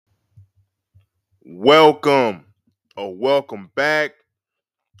Welcome or welcome back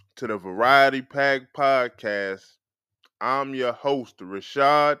to the Variety Pack Podcast. I'm your host,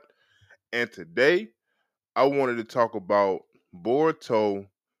 Rashad, and today I wanted to talk about Boruto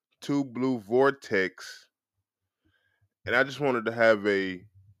 2 Blue Vortex, and I just wanted to have a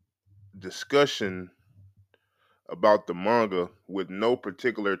discussion about the manga with no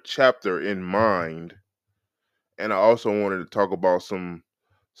particular chapter in mind, and I also wanted to talk about some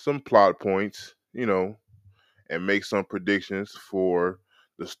plot points, and make some predictions for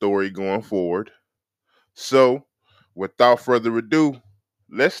the story going forward. So, without further ado,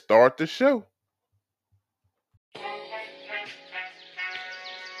 let's start the show. He called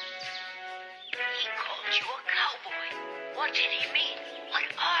you a cowboy. What did he mean? What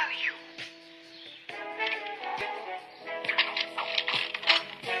are you?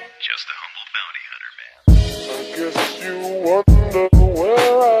 Just a humble bounty hunter, man. I guess you wonder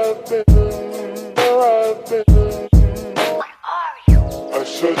where I've been. What are you? I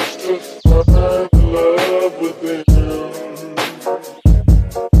searched to find love within.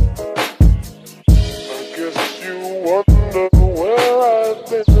 I guess you wonder where I've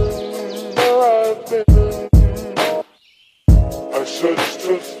been. I searched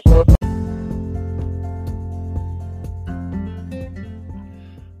to find.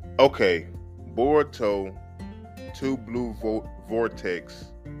 Okay, Boruto 2 Blue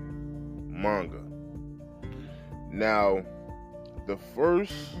Vortex manga. Now, the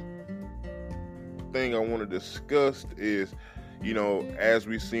first thing I want to discuss is, as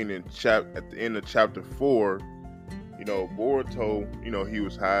we've seen at the end of chapter 4, Boruto,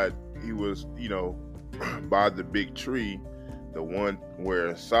 he was, by the big tree, the one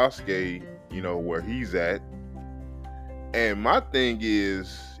where Sasuke, where he's at. And my thing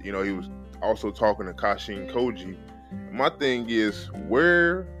is, he was also talking to Kashin Koji. My thing is,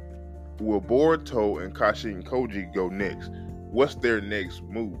 where will Boruto and Kashin Koji go next? What's their next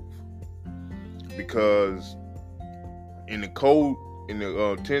move? Because in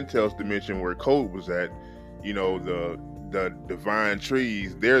the Ten Tails dimension where Code was at, the divine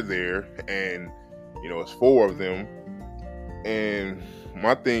trees, they're there, and it's 4 of them. And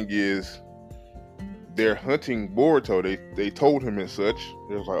my thing is, they're hunting Boruto. They told him and such.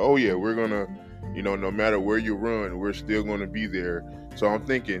 It was like, oh yeah, we're gonna, no matter where you run, we're still gonna be there. So I'm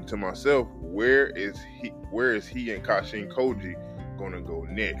thinking to myself, where is he and Kashin Koji gonna go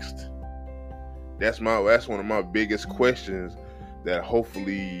next? That's one of my biggest questions that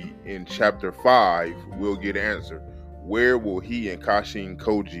hopefully in chapter 5 we'll get answered. Where will he and Kashin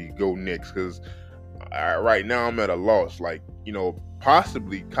Koji go next? Because right now I'm at a loss. Like,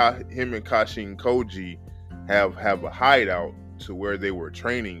 possibly him and Kashin Koji have a hideout to where they were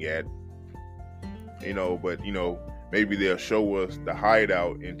training at, but maybe they'll show us the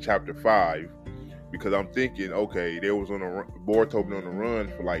hideout in chapter 5, because I'm thinking, okay, there was Boruto been on the run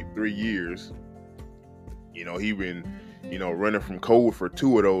for like 3 years. He been running from Code for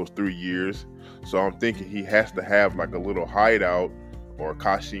 2 of those 3 years, so I'm thinking he has to have like a little hideout, or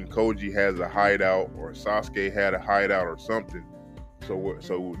Kashin Koji has a hideout, or Sasuke had a hideout or something,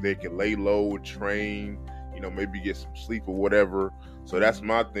 so they can lay low, train, maybe get some sleep or whatever. So that's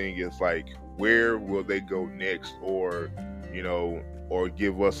my thing, is like, where will they go next? Or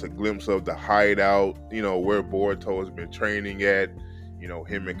give us a glimpse of the hideout, where Boruto has been training at,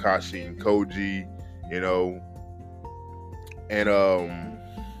 him and Kashin Koji, and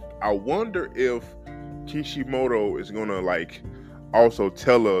I wonder if Kishimoto is gonna also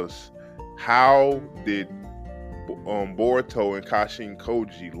tell us how did Boruto and Kashin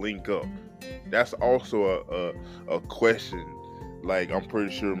Koji link up. That's also a question. Like, I'm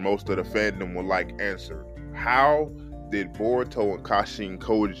pretty sure most of the fandom will answered. How did Boruto and Kashin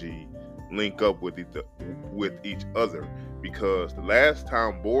Koji link up with each other? Because the last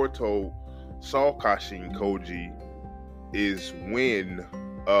time Boruto saw Kashin Koji is when,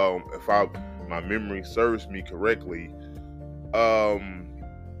 if my memory serves me correctly,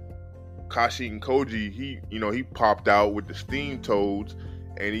 Kashin Koji, he popped out with the steam toads,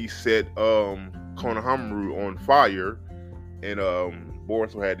 and he set Konohamaru on fire, and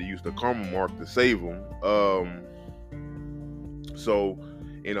Boruto had to use the karma mark to save him. So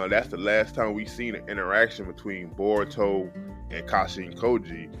that's the last time we seen an interaction between Boruto and Kashin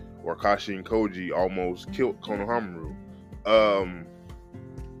Koji, or Kashin Koji almost killed Konohamaru.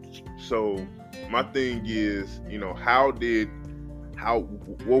 So my thing is,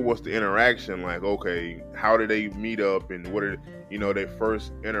 what was the interaction like? Okay, how did they meet up, and what are their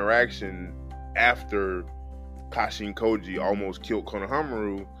first interaction after Kashin Koji almost killed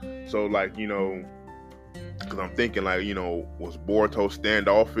Konohamaru? So because I'm thinking was Boruto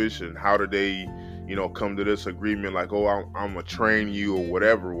standoffish, and how did they come to this agreement like, oh, I'm gonna train you or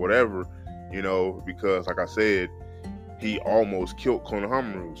whatever, because like I said, he almost killed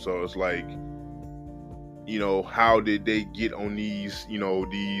Konohamaru. So it's like, how did they get on this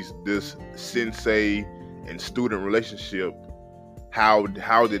sensei and student relationship? How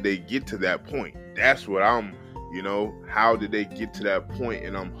did they get to that point? That's what I'm, how did they get to that point?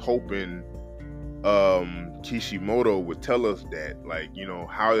 And I'm hoping Kishimoto would tell us that, like,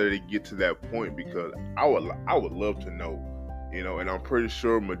 how did they get to that point? Because I would love to know, and I'm pretty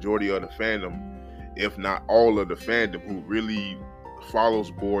sure majority of the fandom, if not all of the fandom, who really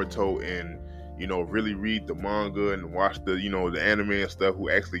follows Boruto and really read the manga and watch the the anime and stuff, who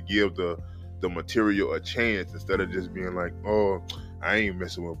actually give the material a chance instead of just being like, oh, I ain't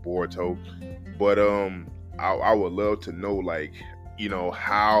messing with Boruto. But I would love to know, like,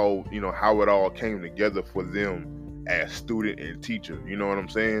 how it all came together for them as student and teacher. You know what I'm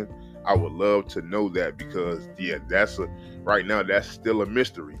saying? I would love to know that, because right now that's still a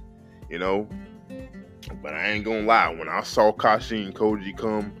mystery, But I ain't gonna lie, when I saw Kashin Koji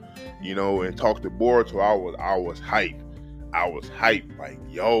come, and talk to Boruto, I was hyped. I was hyped, like,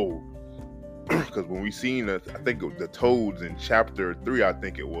 yo, because when we seen I think it was the Toads in chapter 3, I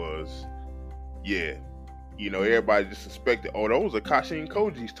think it was, yeah. Everybody just suspected, oh, those are Kashin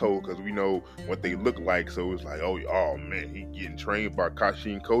Koji's toes, because we know what they look like. So it was like, oh man, he getting trained by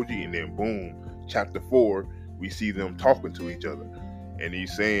Kashin Koji, and then boom, chapter 4, we see them talking to each other, and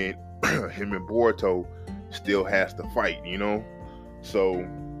he's saying him and Boruto still has to fight, So,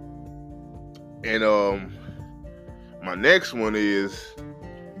 and my next one is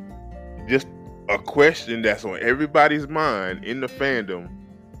just a question that's on everybody's mind in the fandom.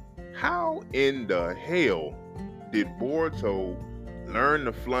 How in the hell did Boruto learn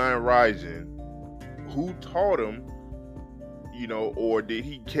the Flying Raijin? Who taught him? Or did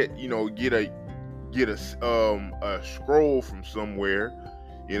he get a scroll from somewhere?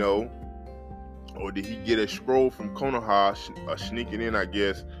 Or did he get a scroll from Konoha, sneaking in, I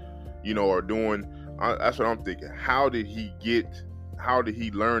guess? Or doing? That's what I'm thinking. How did he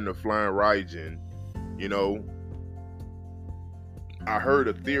learn the Flying Raijin? I heard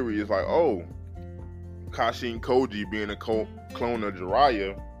a theory is like, oh, Kashin Koji being a clone of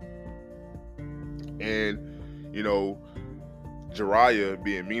Jiraiya, and Jiraiya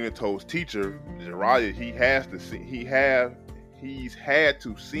being Minato's teacher, Jiraiya he's had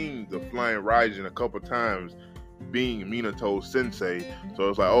to see the Flying Raijin a couple times, being Minato's sensei. So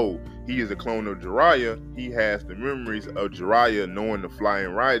it's like, oh, he is a clone of Jiraiya. He has the memories of Jiraiya knowing the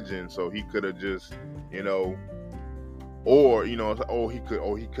Flying Raijin, so he could have just, or he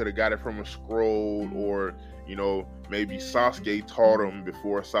could have got it from a scroll, or maybe Sasuke taught him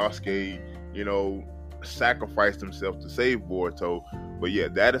before Sasuke sacrificed himself to save Boruto. But yeah,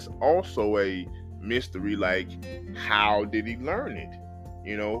 that is also a mystery. Like, how did he learn it?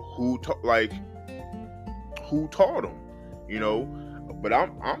 Who taught him? But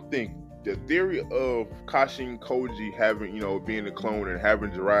I'm thinking the theory of Kashin Koji having being a clone and having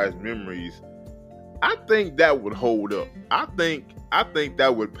Jiraiya's memories, I think that would hold up. I think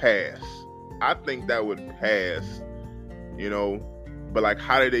that would pass. But like,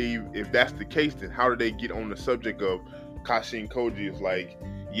 how did they? If that's the case, then how did they get on the subject of Kashin Koji? Is like,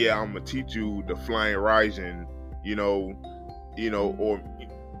 yeah, I'm gonna teach you the Flying Raijin, or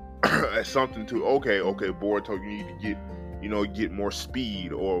as something to okay, Boruto, you need to get more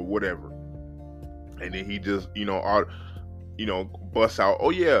speed or whatever. And then he just busts out, oh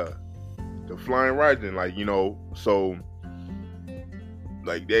yeah, the Flying Raijin, like, so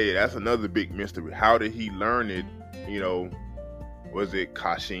like, that's another big mystery. How did he learn it? Was it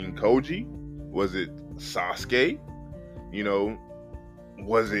Kashin Koji? Was it Sasuke?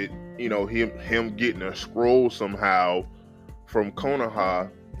 Was it him getting a scroll somehow from Konoha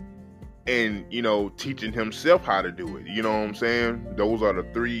and teaching himself how to do it? You know what I'm saying? Those are the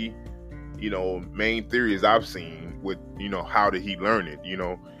three main theories I've seen with how did he learn it?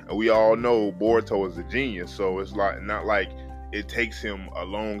 And we all know Boruto is a genius, so it's like not like it takes him a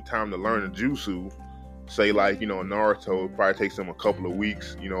long time to learn a jutsu. Say like Naruto, it probably takes him a couple of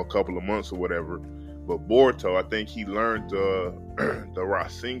weeks, a couple of months or whatever. But Boruto, I think he learned the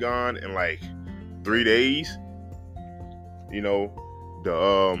Rasengan in like 3 days. And the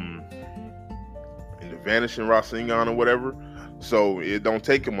Vanishing Rasengan or whatever. So it don't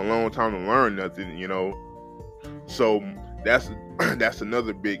take him a long time to learn nothing, So that's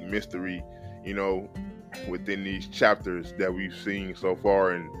another big mystery, within these chapters that we've seen so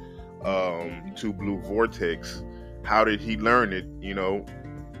far in Two Blue Vortex. How did he learn it?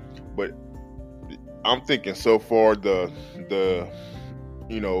 But I'm thinking so far the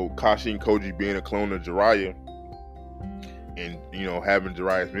Kashi and Koji being a clone of Jiraiya, and having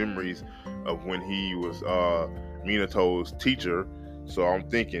Jiraiya's memories of when he was Minato's teacher. So I'm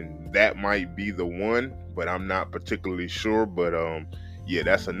thinking that might be the one, but I'm not particularly sure. But yeah,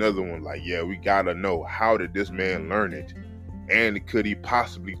 that's another one. Like, yeah, we gotta know, how did this man learn it, and could he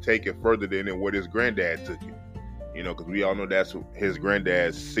possibly take it further than what his granddad took it? Because we all know that's his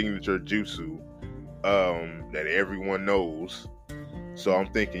granddad's signature jutsu that everyone knows. So I'm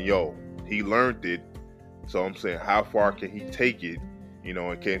thinking, he learned it. So I'm saying, how far can he take it?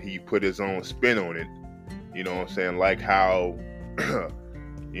 And can he put his own spin on it? You know what I'm saying? Like how,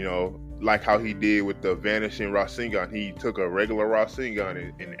 like how he did with the Vanishing Rasengan. He took a regular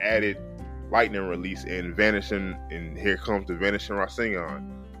Rasengan and added lightning release and vanishing, and here comes the Vanishing Rasengan.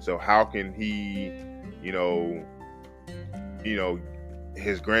 So how can he,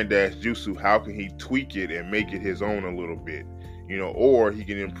 his granddad's jutsu, how can he tweak it and make it his own a little bit? Or he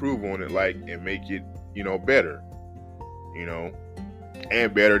can improve on it, and make it, better,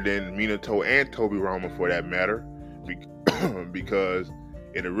 and better than Minato and Tobirama for that matter, because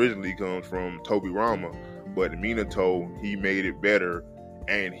it originally comes from Tobirama, but Minato, he made it better,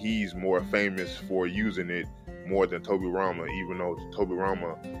 and he's more famous for using it more than Tobirama, even though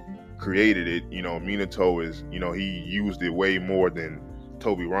Tobirama created it. Minato is, he used it way more than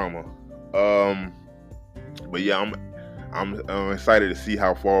Tobirama. But yeah, I'm excited to see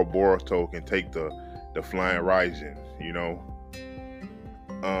how far Boruto can take the Flying Raijin,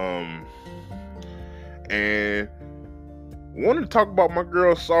 and wanted to talk about my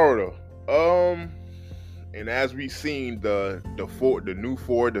girl Sarada. And as we've seen the new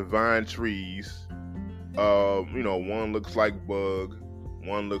 4 divine trees, one looks like Bug,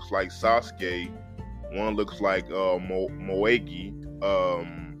 one looks like Sasuke, one looks like Moegi,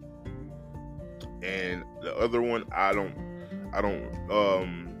 and the other one I don't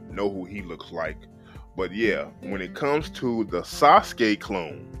know who he looks like. But yeah, when it comes to the Sasuke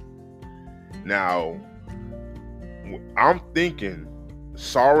clone, now I'm thinking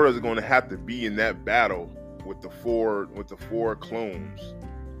Sarada is going to have to be in that battle with the four clones,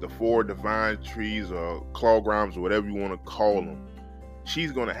 the 4 divine trees or clawgrams or whatever you want to call them.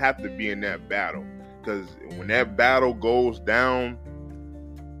 She's going to have to be in that battle, because when that battle goes down,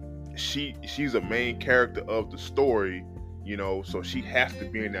 she's a main character of the story, so she has to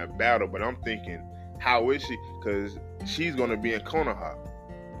be in that battle. But I'm thinking, how is she? Because she's going to be in Konoha.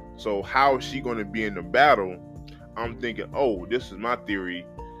 So how is she going to be in the battle? I'm thinking, this is my theory.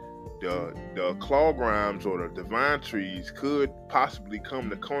 The clawgrams or the divine trees could possibly come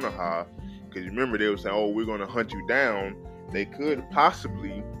to Konoha, because remember they were saying, we're going to hunt you down. They could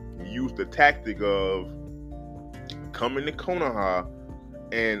possibly use the tactic of coming to Konoha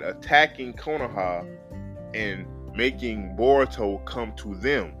and attacking Konoha and making Boruto come to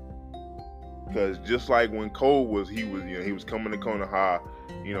them. Because just like when Cole was coming to Konoha,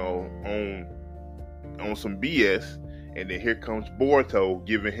 on some BS, and then here comes Boruto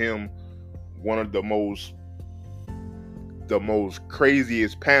giving him one of the most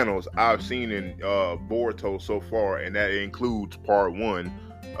craziest panels I've seen in Boruto so far, and that includes part one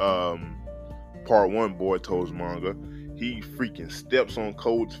Boruto's manga. He freaking steps on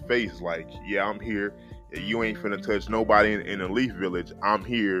Code's face like, yeah, I'm here. You ain't finna touch nobody in the Leaf Village. I'm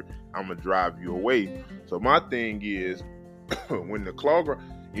here. I'm gonna drive you away. So my thing is, when the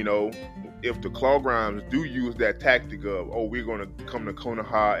if the clawgrams do use that tactic of, we're gonna come to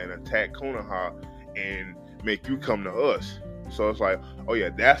Konoha and attack Konoha and make you come to us. So it's like,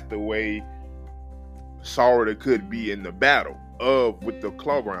 that's the way Sarada could be in the battle with the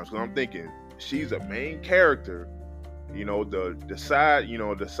clawgrams. Because I'm thinking she's a main character, the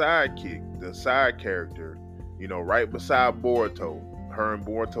sidekick, the side character, right beside Boruto. Her and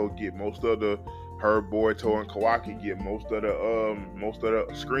Boruto get most of the. Her, Boruto, and Kawaki get most of the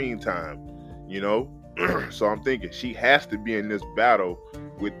screen time, So I'm thinking she has to be in this battle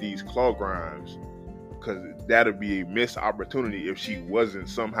with these clawgrams, because that'd be a missed opportunity if she wasn't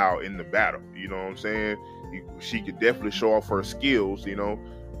somehow in the battle. You know what I'm saying? She could definitely show off her skills,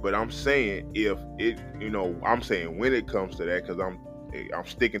 But I'm saying I'm saying when it comes to that, because I'm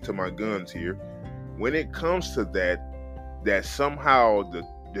sticking to my guns here. When it comes to that somehow the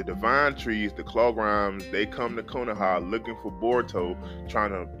divine trees, the clawgrams, they come to Konoha looking for Boruto,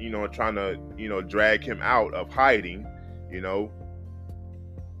 trying to drag him out of hiding.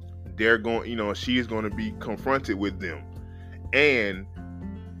 They're going, she's going to be confronted with them. And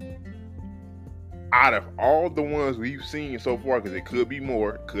out of all the ones we've seen so far, because it could be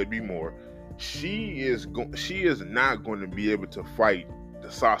more, she is not going to be able to fight the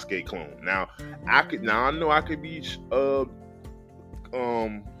Sasuke clone. Now I know I could be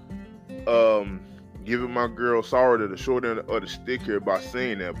giving my girl Sarah the short end of the stick here by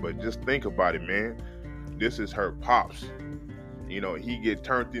saying that, but just think about it, man. This is her pops. He get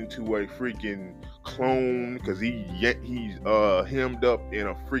turned into a freaking clone because he's hemmed up in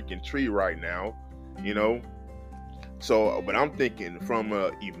a freaking tree right now. So, but I'm thinking from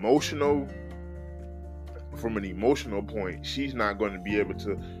an emotional point, she's not going to be able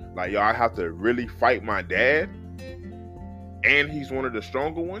to, like, I have to really fight my dad, and he's one of the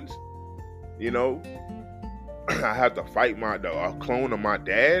stronger ones. I have to fight a clone of my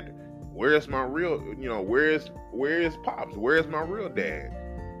dad. Where's my real, where's pops? Where's my real dad?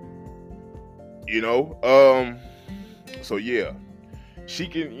 So yeah, she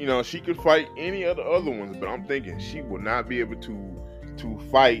can fight any of the other ones, but I'm thinking she will not be able to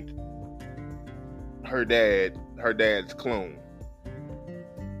fight her dad's clone.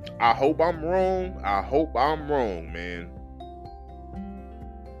 I hope I'm wrong, man.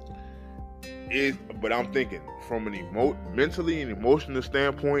 But I'm thinking from an mentally and emotional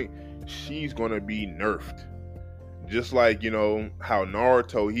standpoint, she's gonna be nerfed. Just like, how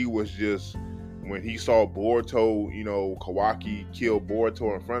Naruto, he was just, when he saw Boruto, Kawaki kill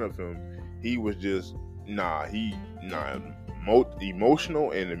Boruto in front of him, he was just,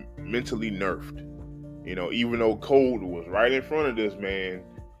 emotional and mentally nerfed. Even though Cold was right in front of this man,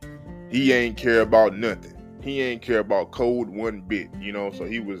 he ain't care about nothing. He ain't care about Cold one bit, so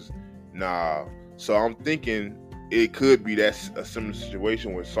he was, So I'm thinking it could be a similar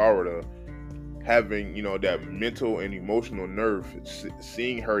situation with Sarada having, that mental and emotional nerve,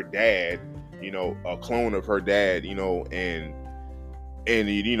 seeing her dad, a clone of her dad, and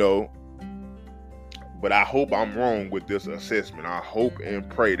but I hope I'm wrong with this assessment. I hope and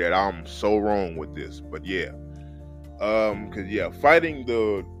pray that I'm so wrong with this. But yeah, because fighting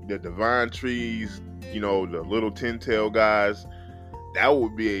the divine trees, the little 10-tail guys, that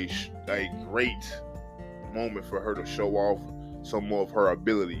would be a great moment for her to show off some more of her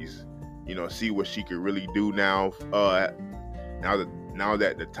abilities. See what she could really do now. Now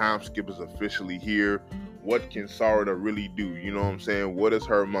that the time skip is officially here, what can Sarada really do? You know what I'm saying? What is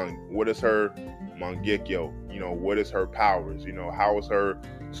her Mangekyo? What is her powers? How is her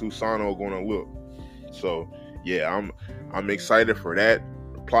Susanoo gonna look? So yeah, I'm excited for that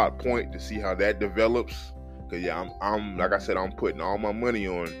plot point to see how that develops. Cause I'm like I said, I'm putting all my money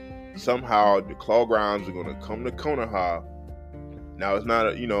on somehow the Claw Grimes are gonna come to Konoha. Now it's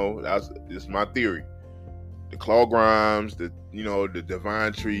not it's my theory. The Claw Grimes, the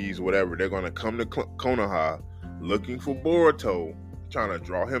Divine Trees, whatever, they're gonna come to Konoha looking for Boruto, trying to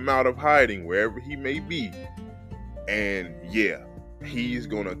draw him out of hiding wherever he may be. And yeah, he's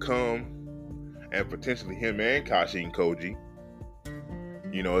gonna come, and potentially him and Kashin Koji,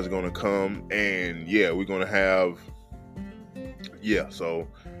 is gonna come, and yeah, we're gonna have, so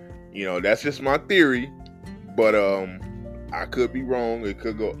that's just my theory, but I could be wrong. It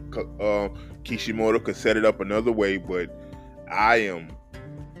could go, Kishimoto could set it up another way, but I am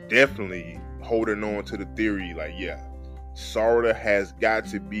definitely holding on to the theory, like, yeah, Sarada has got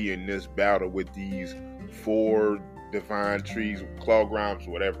to be in this battle with these 4 Divine Trees, Claw Grimes,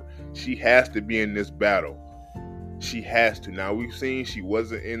 whatever. She has to be in this battle. She has to. Now, we've seen she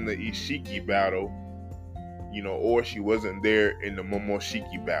wasn't in the Ishiki battle, or she wasn't there in the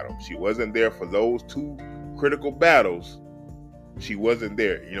Momoshiki battle. She wasn't there for those 2 critical battles. She wasn't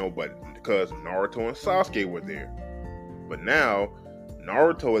there, but because Naruto and Sasuke were there. But now,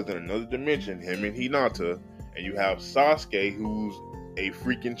 Naruto is in another dimension, him and Hinata, and you have Sasuke, who's a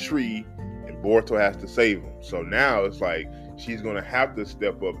freaking tree, and Boruto has to save him. So now it's like she's gonna have to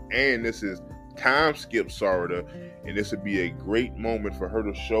step up, and this is time skip Sarada, and this would be a great moment for her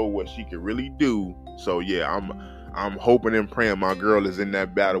to show what she can really do. So yeah, I'm hoping and praying my girl is in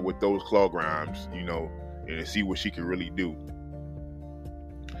that battle with those Claw Grimes, and see what she can really do.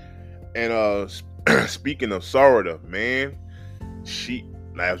 And speaking of Sarada, man, she,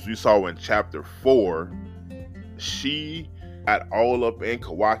 as we saw in chapter 4, she got all up in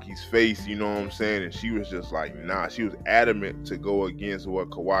Kawaki's face, you know what I'm saying? And she was just like, nah, she was adamant to go against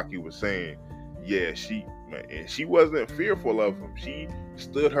what Kawaki was saying. Yeah, she wasn't fearful of him. She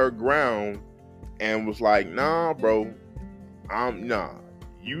stood her ground and was like, nah, bro,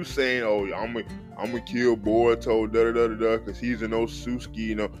 you saying, oh, I'm gonna kill Boruto, because he's an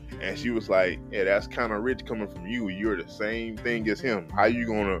Otsutsuki, and she was like, yeah, that's kind of rich coming from you. You're the same thing as him. How you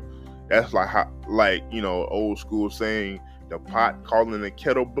gonna? That's like old school saying, the pot calling the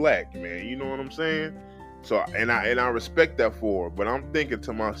kettle black, man. You know what I'm saying? So, and I respect that for her, but I'm thinking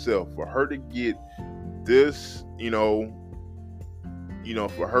to myself, for her to get this,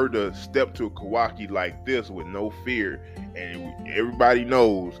 for her to step to Kawaki like this with no fear, and everybody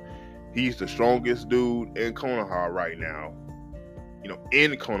knows he's the strongest dude in Konoha right now.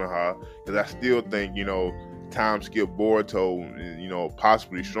 In Konoha, because I still think time skip Boruto is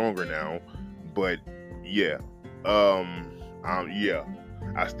possibly stronger now, but yeah, yeah,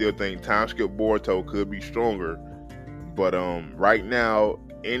 I still think time skip Boruto could be stronger, but right now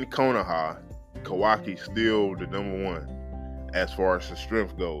in Konoha, Kawaki's still the number one as far as the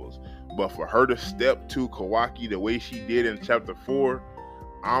strength goes. But for her to step to Kawaki the way she did in chapter 4,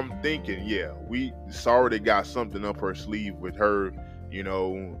 I'm thinking, yeah, we already got something up her sleeve with her,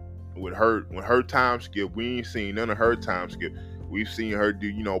 with her time skip. We ain't seen none of her time skip. We've seen her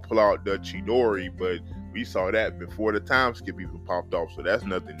do, pull out the Chidori, but we saw that before the time skip even popped off, so that's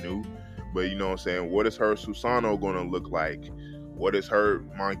nothing new. But you know what I'm saying? What is her Susanoo gonna look like? What is her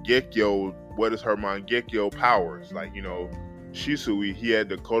Mangekyo? What is her Mangekyo powers? Like, Shisui, he had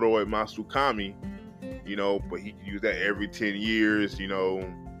the Kodoe Masukami, but he could use that every 10 years, Itachi,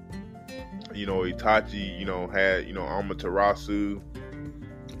 had, Amaterasu.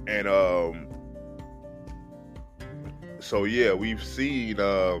 And, so yeah, we've seen,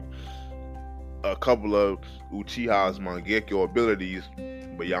 a couple of Uchiha's Mangekyo abilities,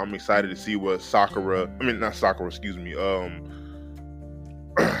 but yeah, I'm excited to see what Sakura,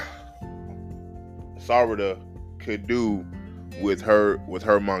 Sarada could do with her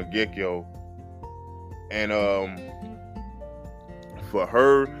Mangekyo. And for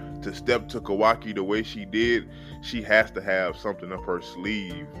her to step to Kawaki the way she did, she has to have something up her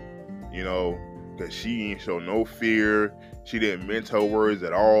sleeve, because she ain't show no fear. She didn't mince her words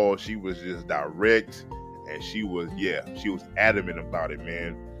at all. She was just direct, and she was adamant about it,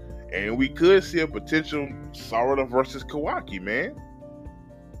 man. And we could see a potential Sarada versus Kawaki, man.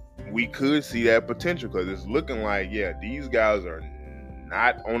 We could see that potential, because it's looking like, yeah, these guys are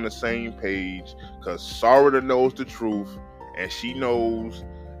not on the same page, because Sarada knows the truth, and she knows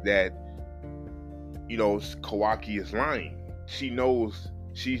that Kawaki is lying. She knows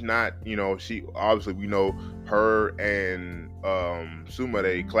she's not, she obviously, we know her and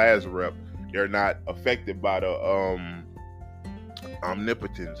Sumire, class rep, they're not affected by the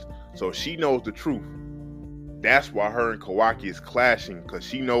omnipotence, so she knows the truth. That's why her and Kawaki is clashing, because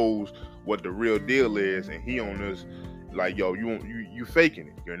she knows what the real deal is, and he on this like, yo, you faking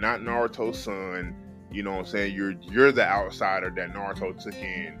it. You're not Naruto's son. You know what I'm saying? You're the outsider that Naruto took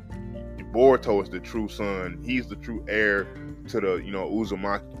in. Boruto is the true son. He's the true heir to the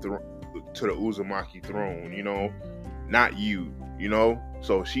Uzumaki throne. Not you.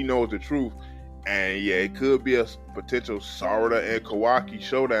 So she knows the truth, and yeah, it could be a potential Sarada and Kawaki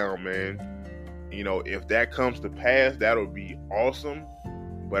showdown, man. If that comes to pass, that'll be awesome.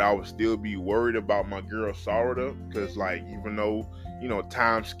 But I would still be worried about my girl Sarada, because even though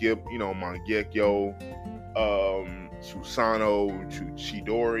time skip, Mangekyo, Susanoo,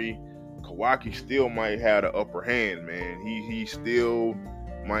 Chidori, Kawaki still might have the upper hand, man. He still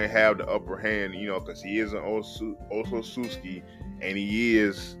might have the upper hand, because he is an Otsutsuki, and he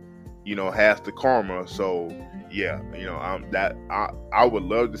is, has the karma. So yeah, I would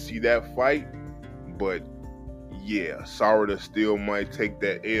love to see that fight, but yeah, Sarada still might take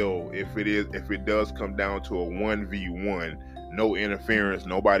that L if it does come down to a 1v1, no interference,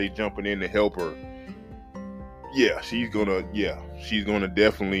 nobody jumping in to help her. Yeah, she's gonna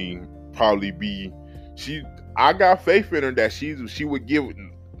definitely probably be. I got faith in her that she would give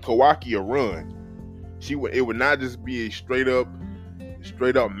Kawaki a run. It would not just be a straight up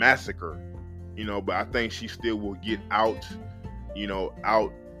massacre, but I think she still will get out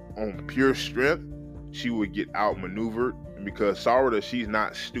on pure strength. She would get outmaneuvered, because Sarada, she's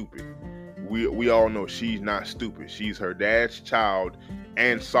not stupid. We all know she's not stupid. She's her dad's child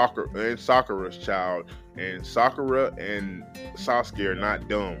and Sakura's child, and Sakura and Sasuke are not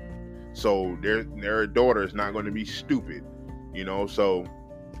dumb. So their daughter is not going to be stupid, so.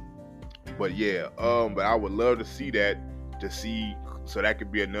 But yeah, but I would love to see that, so that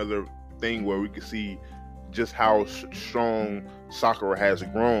could be another thing where we could see just how strong Sakura has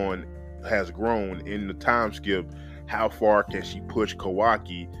grown in the time skip. How far can she push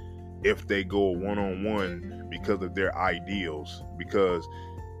Kawaki if they go one-on-one because of their ideals? Because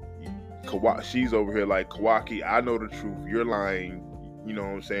she's over here like, Kawaki, I know the truth, you're lying, you know what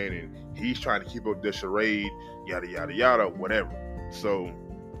I'm saying? And he's trying to keep up the charade, yada yada yada, whatever. So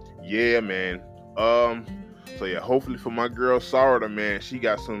yeah, man. So yeah, hopefully for my girl Sarada, man, she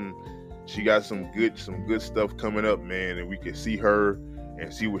got some good stuff coming up, man, and we can see her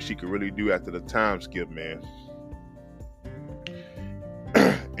and see what she can really do after the time skip, man.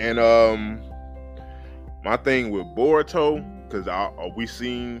 And my thing with Boruto, because we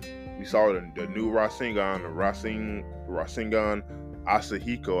saw the new Rasengan, Rasengan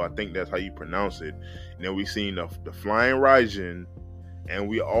Asahiko, I think that's how you pronounce it. And then we seen the Flying Raijin, and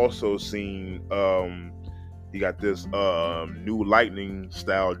we also seen he got this new lightning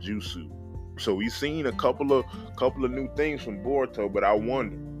style jutsu. So we've seen a couple of new things from Boruto, but I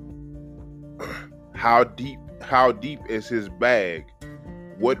wonder how deep is his bag?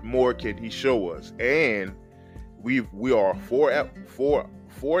 What more can he show us? And we are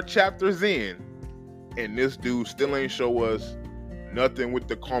four chapters in, and this dude still ain't show us nothing with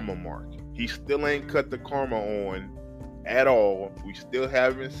the karma mark. He still ain't cut the karma on at all. We still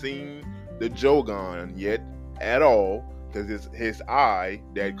haven't seen the Jogan yet at all, because it's his eye,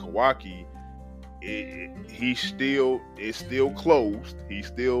 that Kawaki, it's still closed. He's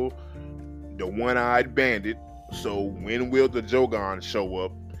still the one-eyed bandit. So when will the Jogan show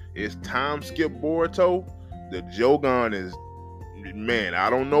up? It's time skip Boruto. The Jogan is, man, I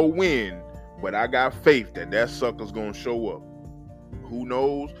don't know when, but I got faith that sucker's gonna show up. Who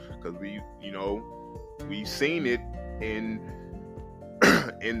knows? Because we've seen it in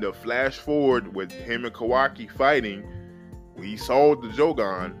the flash forward with him and Kawaki fighting. We saw the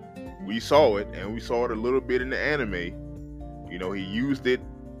Jogan. We saw it, and we saw it a little bit in the anime. He used it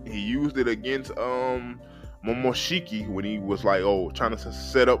against Momoshiki when he was like, trying to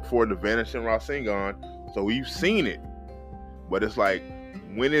set up for the vanishing Rasengan. So we've seen it, but it's like,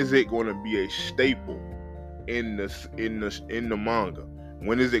 when is it going to be a staple in the manga?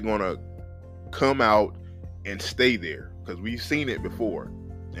 When is it going to come out and stay there? Because we've seen it before,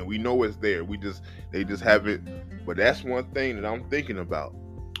 and we know it's there. They just haven't. But that's one thing that I'm thinking about.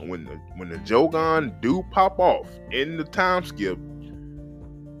 When the Jogan do pop off in the time skip,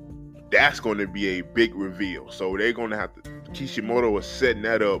 that's going to be a big reveal. So they're going to have to. Kishimoto is setting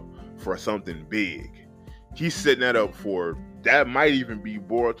that up for something big. He's setting that up for, that might even be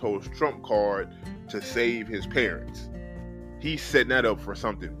Boruto's trump card to save his parents. He's setting that up for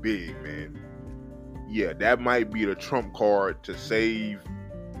something big, man. Yeah, that might be the trump card to save.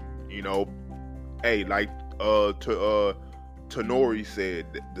 Like Tonori said,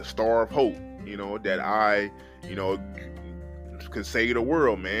 the Star of Hope. That I, can save the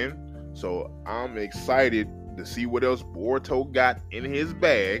world, man. So I'm excited to see what else Boruto got in his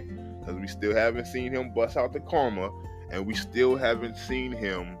bag, because we still haven't seen him bust out the karma, and we still haven't seen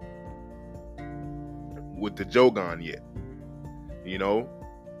him with the Jogan yet.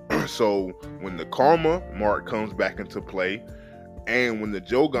 So when the karma mark comes back into play, and when the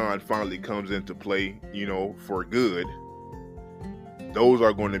Jogan finally comes into play, for good, those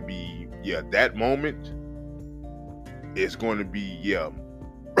are going to be, that moment is going to be,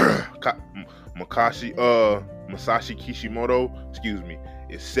 Masashi Kishimoto,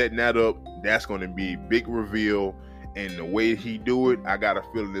 is setting that up. That's going to be a big reveal, and the way he do it, I got a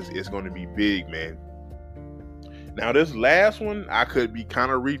feeling it's going to be big, man. Now this last one, I could be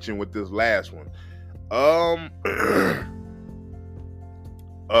kind of reaching with this last one.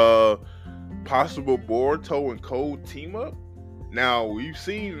 Possible Boruto and Code team up. Now we've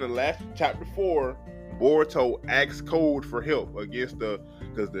seen in the last chapter 4, Boruto asked Code for help against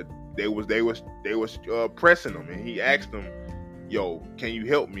because they was pressing him, and he asked them, "Yo, can you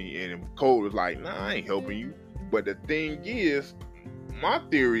help me?" And Code was like, "Nah, I ain't helping you." But the thing is, my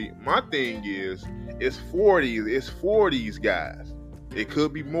thing is, it's for these guys. It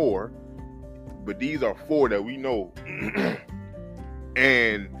could be more, but these are 4 that we know.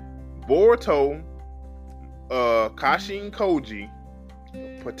 And Boruto, Kashin Koji,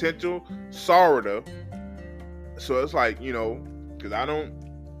 potential Sarada. So it's like, because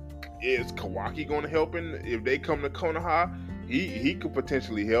is Kawaki going to help him? If they come to Konoha, he could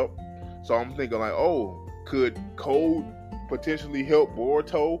potentially help. So I'm thinking like, could Code potentially help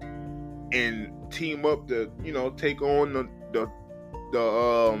Boruto and team up to, take on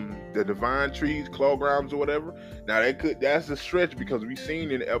the Divine Trees, Clawgrounds, or whatever. Now that's a stretch, because we've seen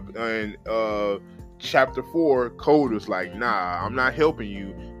in chapter 4, Code was like, "Nah, I'm not helping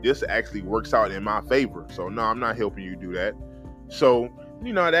you. This actually works out in my favor. So no, I'm not helping you do that." So,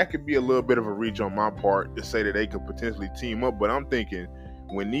 that could be a little bit of a reach on my part to say that they could potentially team up. But I'm thinking,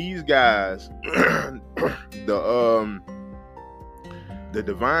 when these guys, the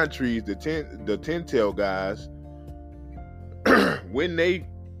Divine Trees, the Ten Tail guys, when they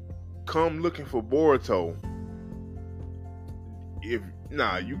come looking for Boruto, you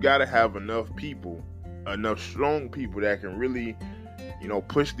gotta have enough strong people that can really,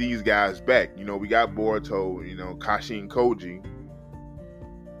 push these guys back. We got Boruto, Kashin Koji.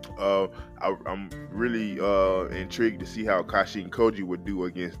 I'm really intrigued to see how Kashin Koji would do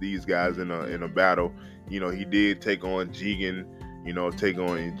against these guys in a battle. he did take on Jigen, and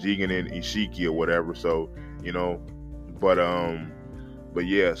Ishiki or whatever. So, but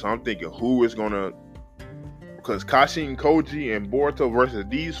yeah. So I'm thinking who is gonna, because Kashin Koji and Boruto versus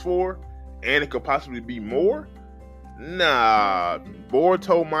these four, and it could possibly be more. Nah,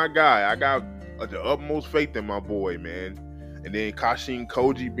 Boruto, my guy. I got the utmost faith in my boy, man. And then Kashin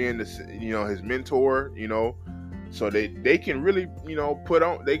Koji being his mentor, so they can really,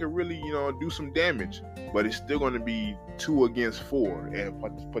 they can really, do some damage. But it's still going to be 2 against 4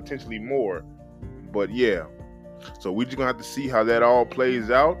 and potentially more. But yeah, so we're just going to have to see how that all plays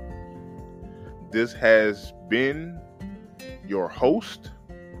out. This has been your host,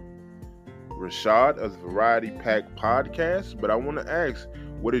 Rashad of the Variety Pack Podcast. But I want to ask,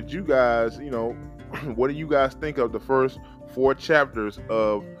 what did you guys, what do you guys think of the first 4 chapters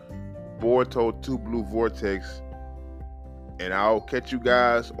of Boruto 2 Blue Vortex? And I'll catch you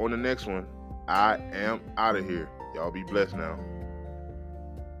guys on the next one. I am out of here. Y'all be blessed now.